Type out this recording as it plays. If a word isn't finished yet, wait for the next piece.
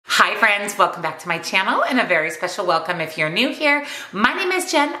Hi friends, welcome back to my channel and a very special welcome if you're new here. My name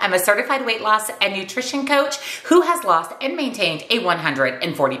is Jen. I'm a certified weight loss and nutrition coach who has lost and maintained a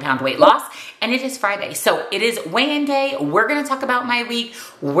 140-pound weight loss, and it is Friday. So it is weigh-in day. We're gonna talk about my week.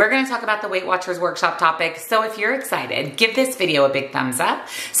 We're gonna talk about the Weight Watchers workshop topic. So if you're excited, give this video a big thumbs up.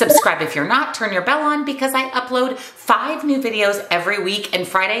 Subscribe if you're not, turn your bell on because I upload 5 new videos every week, and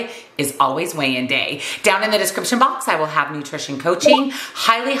Friday is always weigh-in day. Down in the description box, I will have nutrition coaching.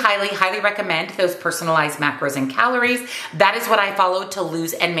 Highly recommend those personalized macros and calories. That is what I follow to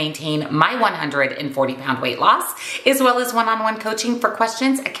lose and maintain my 140-pound weight loss, as well as one-on-one coaching for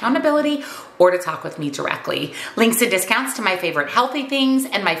questions, accountability, or to talk with me directly. Links and discounts to my favorite healthy things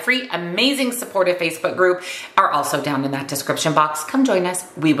and my free, amazing, supportive Facebook group are also down in that description box. Come join us.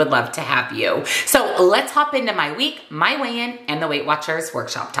 We would love to have you. So let's hop into my week, my weigh-in, and the Weight Watchers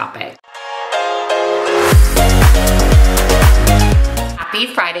workshop topic. Happy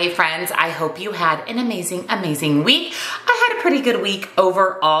Friday, friends. I hope you had an amazing week. I had a pretty good week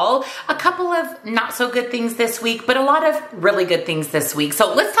overall. A couple of not so good things this week, but a lot of really good things this week.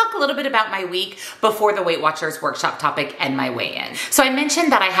 So let's talk a little bit about my week before the Weight Watchers workshop topic and my weigh-in. So I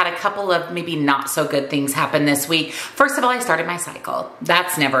mentioned that I had a couple of maybe not so good things happen this week. First of all, I started my cycle.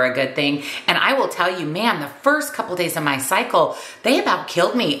 That's never a good thing. And I will tell you, man, the first couple days of my cycle, they about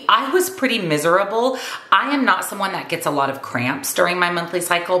killed me. I was pretty miserable. I am not someone that gets a lot of cramps during my monthly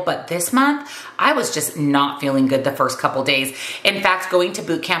cycle, but this month I was just not feeling good the first couple days. In fact, going to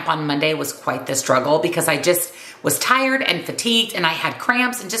boot camp on Monday was quite the struggle because I just was tired and fatigued and I had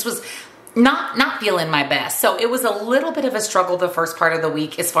cramps and just was not feeling my best. So it was a little bit of a struggle the first part of the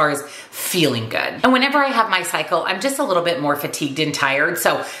week as far as feeling good. And whenever I have my cycle, I'm just a little bit more fatigued and tired.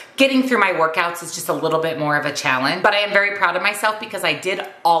 So getting through my workouts is just a little bit more of a challenge, but I am very proud of myself because I did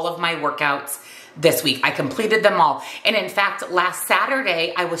all of my workouts this week. I completed them all. And in fact, last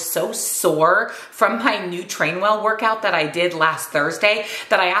Saturday, I was so sore from my new trainwell workout that I did last Thursday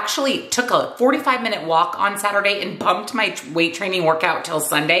that I actually took a 45-minute walk on Saturday and bumped my weight training workout till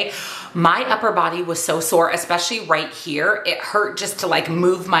Sunday. My upper body was so sore, especially right here. It hurt just to like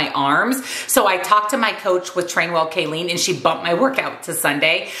move my arms. So I talked to my coach with Trainwell, Clayton, and she bumped my workout to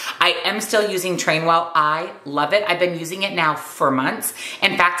Sunday. I am still using Trainwell. I love it. I've been using it now for months.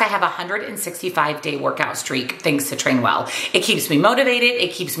 In fact, I have a 165-day workout streak thanks to Trainwell. It keeps me motivated.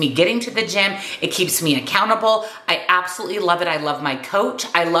 It keeps me getting to the gym. It keeps me accountable. I absolutely love it. I love my coach.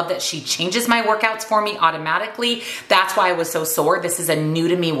 I love that she changes my workouts for me automatically. That's why I was so sore. This is a new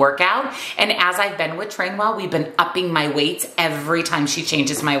to me workout. And as I've been with Trainwell, we've been upping my weights every time she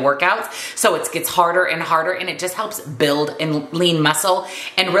changes my workouts. So it gets harder and harder, and it just helps build and lean muscle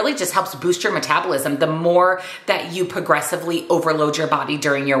and really just helps boost your metabolism the more that you progressively overload your body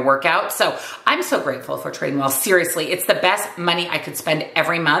during your workout. So I'm so grateful for Trainwell. Seriously, it's the best money I could spend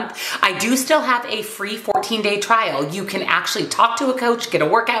every month. I do still have a free 14-day trial. You can actually talk to a coach, get a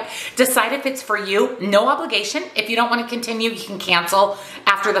workout, decide if it's for you. No obligation. If you don't want to continue, you can cancel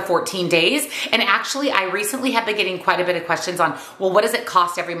after the 14 days. And actually, I recently have been getting quite a bit of questions on, well, what does it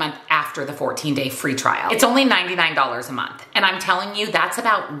cost every month after the 14-day free trial? It's only $99 a month. And I'm telling you, that's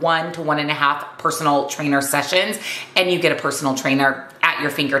about 1 to 1.5 personal trainer sessions, and you get a personal trainer at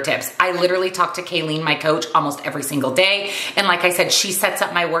your fingertips. I literally talk to Kayleen, my coach, almost every single day. And like I said, she sets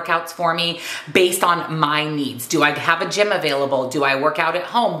up my workouts for me based on my needs. Do I have a gym available? Do I work out at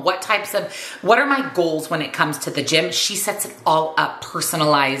home? What are my goals when it comes to the gym? She sets it all up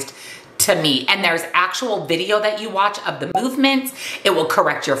personalized to me. And there's actual video that you watch of the movements. It will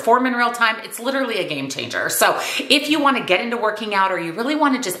correct your form in real time. It's literally a game changer. So if you want to get into working out or you really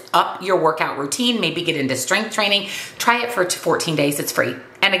want to just up your workout routine, maybe get into strength training, try it for 14 days. It's free.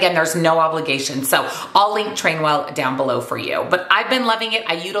 And again, there's no obligation. So I'll link Trainwell down below for you. But I've been loving it.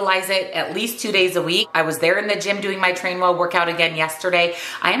 I utilize it at least 2 days a week. I was there in the gym doing my Trainwell workout again yesterday.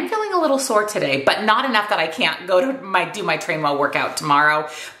 I am feeling a little sore today, but not enough that I can't go to do my Trainwell workout tomorrow.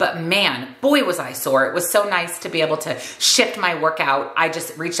 But man, boy, was I sore. It was so nice to be able to shift my workout. I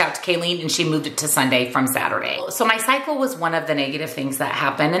just reached out to Kayleen and she moved it to Sunday from Saturday. So my cycle was one of the negative things that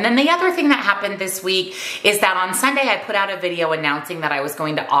happened. And then the other thing that happened this week is that on Sunday, I put out a video announcing that I was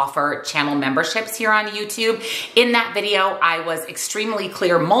going to offer channel memberships here on YouTube. In that video, I was extremely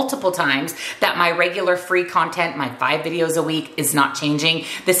clear multiple times that my regular free content, my 5 videos a week, is not changing.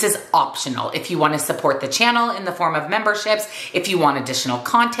 This is optional. If you want to support the channel in the form of memberships, if you want additional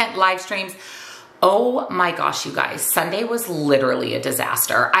content, live streams, Oh my gosh, you guys, Sunday was literally a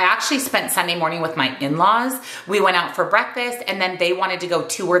disaster. I actually spent Sunday morning with my in-laws. We went out for breakfast and then they wanted to go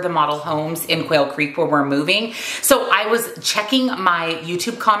tour the model homes in Quail Creek where we're moving. So I was checking my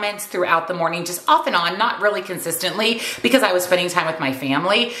YouTube comments throughout the morning, just off and on, not really consistently because I was spending time with my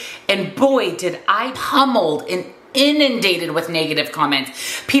family. And boy, did I pummeled and inundated with negative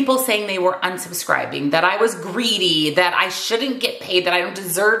comments. People saying they were unsubscribing, that I was greedy, that I shouldn't get paid, that I don't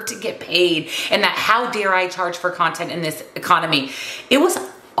deserve to get paid, and that how dare I charge for content in this economy. It was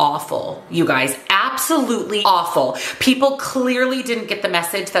awful, you guys, absolutely awful. People clearly didn't get the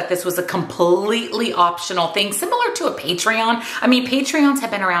message that this was a completely optional thing, similar to a Patreon. I mean, Patreons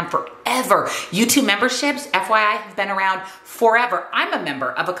have been around forever. YouTube memberships, FYI, have been around forever. I'm a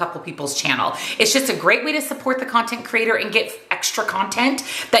member of a couple people's channel. It's just a great way to support the content creator and get extra content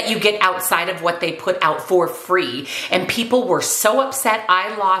that you get outside of what they put out for free. And people were so upset.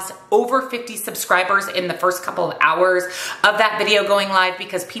 I lost over 50 subscribers in the first couple of hours of that video going live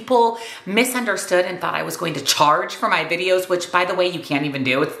because people misunderstood and thought I was going to charge for my videos, which by the way, you can't even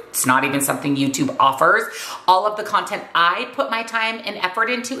do. It's not even something YouTube offers. All of the content I put my time and effort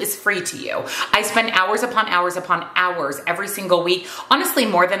into is free to you. I spend hours upon hours upon hours every single week, honestly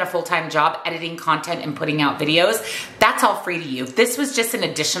more than a full-time job editing content and putting out videos. That's all free to you. This was just an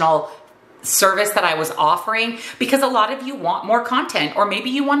additional service that I was offering because a lot of you want more content, or maybe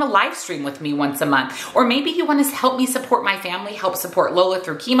you want to live stream with me once a month, or maybe you want to help me support my family, help support Lola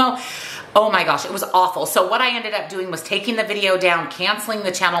through chemo. Oh my gosh, it was awful. So what I ended up doing was taking the video down, canceling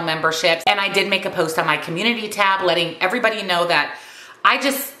the channel memberships, and I did make a post on my community tab letting everybody know that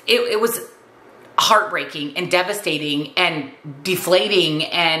it was heartbreaking and devastating and deflating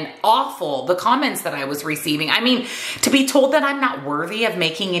and awful, the comments that I was receiving. I mean, to be told that I'm not worthy of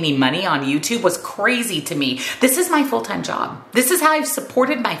making any money on YouTube was crazy to me. This is my full-time job. This is how I've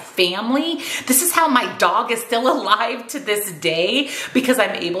supported my family. This is how my dog is still alive to this day because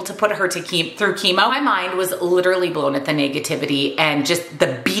I'm able to put her through chemo. My mind was literally blown at the negativity and just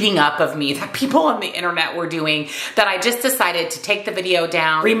the beating up of me that people on the internet were doing, that I just decided to take the video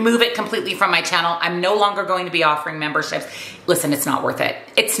down, remove it completely from my channel. I'm no longer going to be offering memberships. Listen, it's not worth it.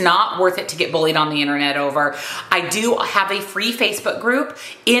 It's not worth it to get bullied on the internet over. I do have a free Facebook group.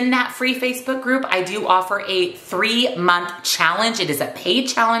 In that free Facebook group, I do offer a 3-month challenge. It is a paid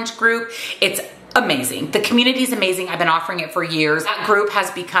challenge group. It's amazing. The community is amazing. I've been offering it for years. That group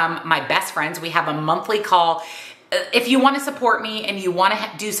has become my best friends. We have a monthly call. If you want to support me and you want to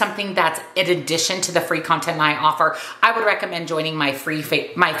do something that's in addition to the free content I offer, I would recommend joining my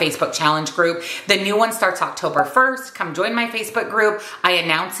my Facebook challenge group. The new one starts October 1st. Come join my Facebook group. I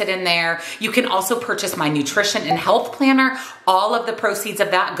announce it in there. You can also purchase my nutrition and health planner. All of the proceeds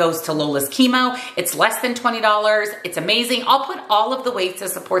of that goes to Lola's chemo. It's less than $20. It's amazing. I'll put all of the ways to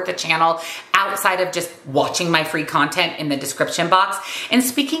support the channel outside of just watching my free content in the description box. And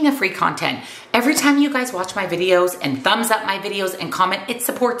speaking of free content, every time you guys watch my videos and thumbs up my videos and comment, it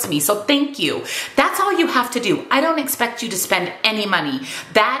supports me. So thank you. That's all you have to do. I don't expect you to spend any money.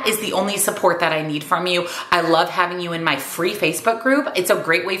 That is the only support that I need from you. I love having you in my free Facebook group. It's a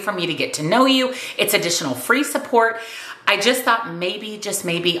great way for me to get to know you. It's additional free support. I just thought maybe, just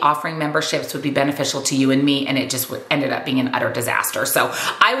maybe, offering memberships would be beneficial to you and me, and it just ended up being an utter disaster. So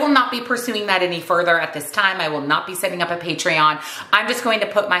I will not be pursuing that any further at this time. I will not be setting up a Patreon. I'm just going to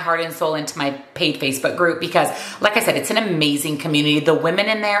put my heart and soul into my paid Facebook group because, like I said, it's an amazing community. The women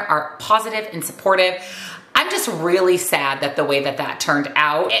in there are positive and supportive. I'm just really sad that the way that that turned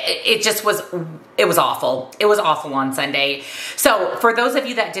out, it was awful. It was awful on Sunday. So for those of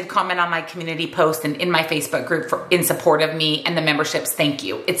you that did comment on my community post and in my Facebook group in support of me and the memberships, thank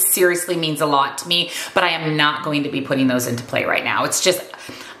you. It seriously means a lot to me, but I am not going to be putting those into play right now. It's just,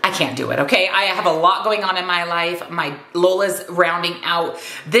 I can't do it, okay? I have a lot going on in my life. My Lola's rounding out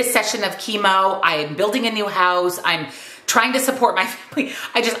this session of chemo. I am building a new house. I'm trying to support my family.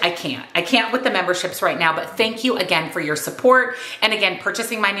 I can't with the memberships right now, but thank you again for your support. And again,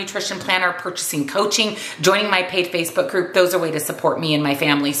 purchasing my nutrition planner, purchasing coaching, joining my paid Facebook group, those are ways to support me and my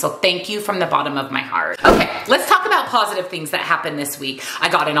family. So thank you from the bottom of my heart. Okay, let's talk about positive things that happened this week. I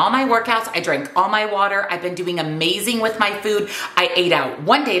got in all my workouts. I drank all my water. I've been doing amazing with my food. I ate out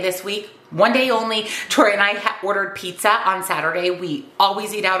one day this week. One day only. Troy and I ordered pizza on Saturday. We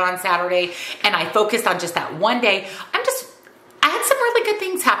always eat out on Saturday, and I focused on just that one day. I had some really good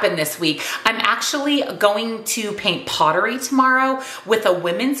things happen this week. I'm actually going to paint pottery tomorrow with a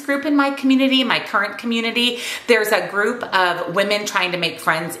women's group in my community, my current community. There's a group of women trying to make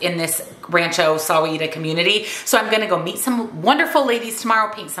friends in this Rancho Sahuarita community. So I'm gonna go meet some wonderful ladies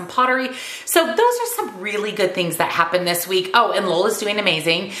tomorrow, paint some pottery. So those are some really good things that happened this week. Oh, and Lola's doing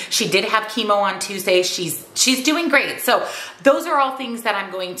amazing. She did have chemo on Tuesday. She's doing great. So those are all things that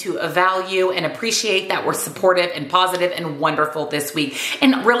I'm going to value and appreciate, that were supportive and positive and wonderful this week.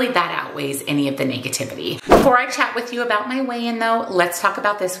 And really that outweighs any of the negativity. Before I chat with you about my weigh-in though, let's talk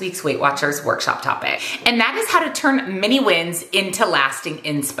about this week's Weight Watchers workshop topic. And that is how to turn mini wins into lasting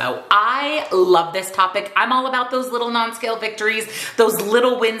inspo. I love this topic. I'm all about those little non-scale victories, those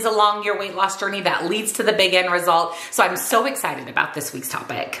little wins along your weight loss journey that leads to the big end result. So I'm so excited about this week's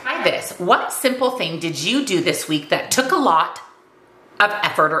topic. Try this. What simple thing did you do this week that took a lot of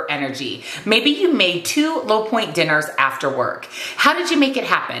effort or energy? Maybe you made 2 low point dinners after work. How did you make it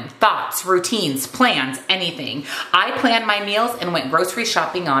happen? Thoughts, routines, plans, anything. I planned my meals and went grocery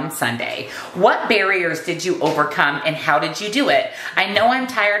shopping on Sunday. What barriers did you overcome and how did you do it? I know I'm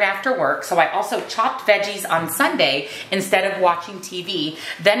tired after work, so I also chopped veggies on Sunday instead of watching TV,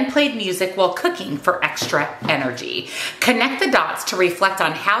 then played music while cooking for extra energy. Connect the dots to reflect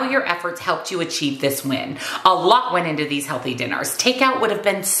on how your efforts helped you achieve this win. A lot went into these healthy dinners. Takeout would have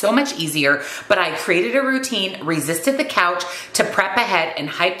been so much easier, but I created a routine, resisted the couch to prep ahead, and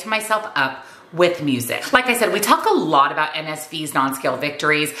hyped myself up with music. Like I said, we talk a lot about NSV's non-scale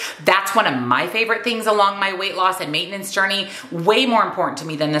victories. That's one of my favorite things along my weight loss and maintenance journey. Way more important to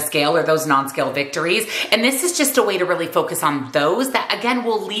me than the scale or those non-scale victories. And this is just a way to really focus on those that, again,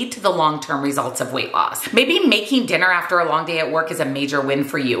 will lead to the long-term results of weight loss. Maybe making dinner after a long day at work is a major win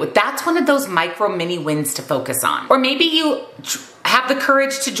for you. That's one of those micro mini wins to focus on. Or maybe you have the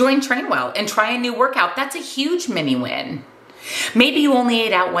courage to join Trainwell and try a new workout. That's a huge mini win. Maybe you only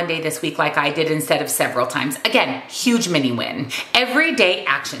ate out one day this week like I did instead of several times. Again, huge mini win. Everyday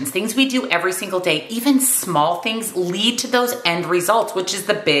actions, things we do every single day, even small things lead to those end results, which is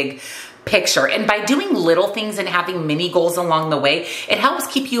the big picture. And by doing little things and having mini goals along the way, it helps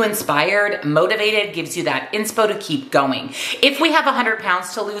keep you inspired, motivated, gives you that inspo to keep going. If we have 100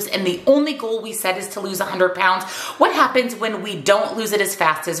 pounds to lose and the only goal we set is to lose 100 pounds, what happens when we don't lose it as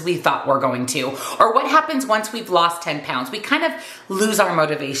fast as we thought we're going to? Or what happens once we've lost 10 pounds? We kind of lose our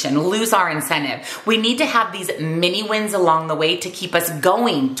motivation, lose our incentive. We need to have these mini wins along the way to keep us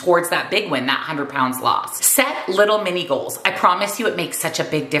going towards that big win, that 100 pounds lost. Set little mini goals. I promise you it makes such a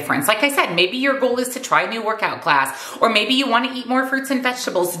big difference. Like I said, maybe your goal is to try a new workout class, or maybe you want to eat more fruits and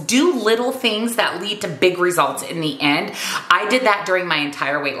vegetables. Do little things that lead to big results in the end. I did that during my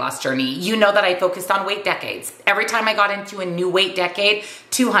entire weight loss journey. You know that I focused on weight decades. Every time I got into a new weight decade,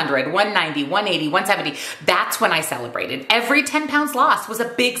 200, 190, 180, 170, that's when I celebrated. Every 10 pounds lost was a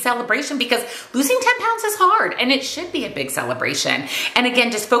big celebration because losing 10 pounds is hard and it should be a big celebration. And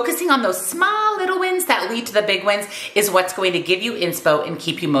again, just focusing on those small little wins that lead to the big wins is what's going to give you inspo and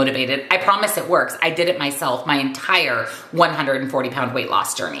keep you motivated. I promise it works. I did it myself, my entire 140 pound weight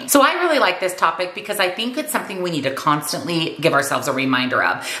loss journey. So I really like this topic because I think it's something we need to constantly give ourselves a reminder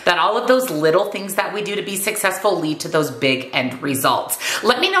of, that all of those little things that we do to be successful lead to those big end results.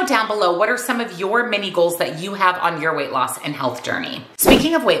 Let me know down below, what are some of your mini goals that you have on your weight loss and health journey?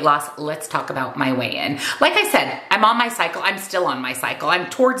 Speaking of weight loss, let's talk about my weigh-in. Like I said, I'm on my cycle. I'm still on my cycle. I'm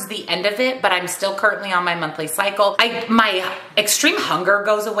towards the end of it, but I'm still currently on my monthly cycle. My extreme hunger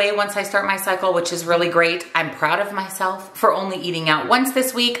goes away once I start my cycle, which is really great. I'm proud of myself for only eating out once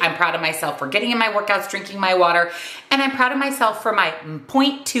this week. I'm proud of myself for getting in my workouts, drinking my water, and I'm proud of myself for my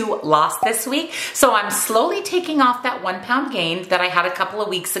 0.2 loss this week. So I'm slowly taking off that 1 pound gain that I had a couple of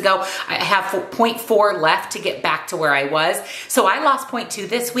weeks ago. I have 0.4 left to get back to where I was. So I lost 0.2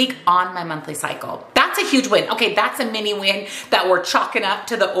 this week on my monthly cycle. That's a huge win. Okay, that's a mini win that we're chalking up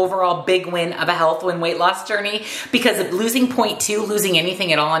to the overall big win of a health and weight loss journey, because losing 0.2, losing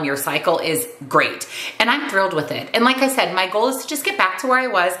anything at all on your cycle is great. And I'm thrilled with it. And like I said, my goal is to just get back to where I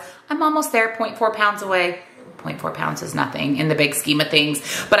was. I'm almost there, 0.4 pounds away. 0.4 pounds is nothing in the big scheme of things,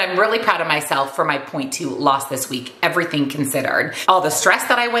 but I'm really proud of myself for my 0.2 loss this week, everything considered. All the stress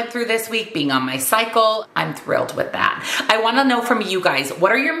that I went through this week, being on my cycle, I'm thrilled with that. I wanna know from you guys,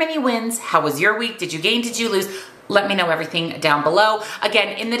 what are your mini wins? How was your week? Did you gain? Did you lose? Let me know everything down below.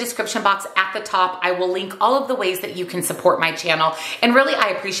 Again, in the description box at the top, I will link all of the ways that you can support my channel. And really,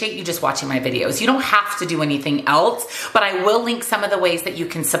 I appreciate you just watching my videos. You don't have to do anything else, but I will link some of the ways that you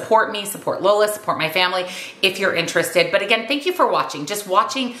can support me, support Lola, support my family if you're interested. But again, thank you for watching. Just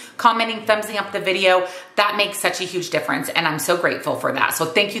watching, commenting, thumbsing up the video, that makes such a huge difference. And I'm so grateful for that. So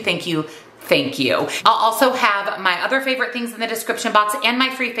thank you, thank you. Thank you. I'll also have my other favorite things in the description box and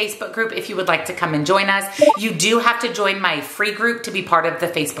my free Facebook group if you would like to come and join us. You do have to join my free group to be part of the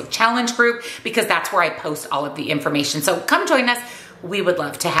Facebook challenge group, because that's where I post all of the information. So come join us. we would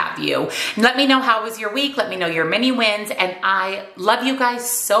love to have you. Let me know how was your week. Let me know your mini wins. And I love you guys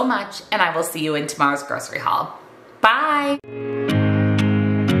so much. And I will see you in tomorrow's grocery haul. Bye.